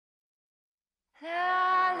A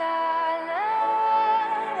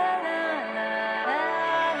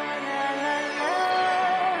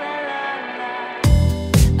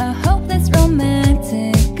hopeless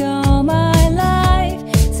romantic all my life,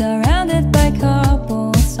 surrounded by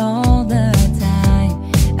couples all the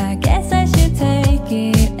time. I guess I should take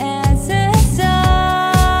it as a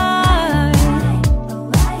sign.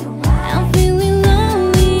 I'm feeling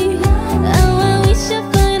lonely. Oh, I wish I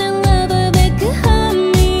find a lover that could hug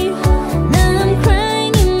me. Now I'm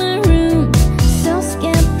crying in my room, so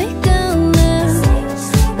skeptical love,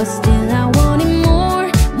 but still I want it more,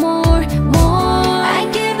 more, more. I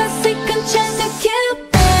give a second chance to Cupid,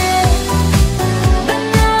 but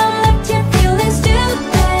now I'm left here feeling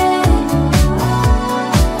stupid.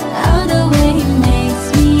 Oh, the way he makes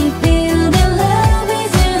me feel that love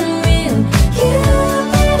isn't real.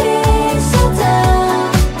 Cupid is so dumb.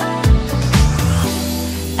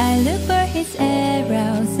 I look for his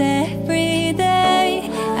arrows every day.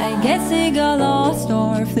 I guess he got lost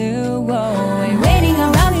or flew away.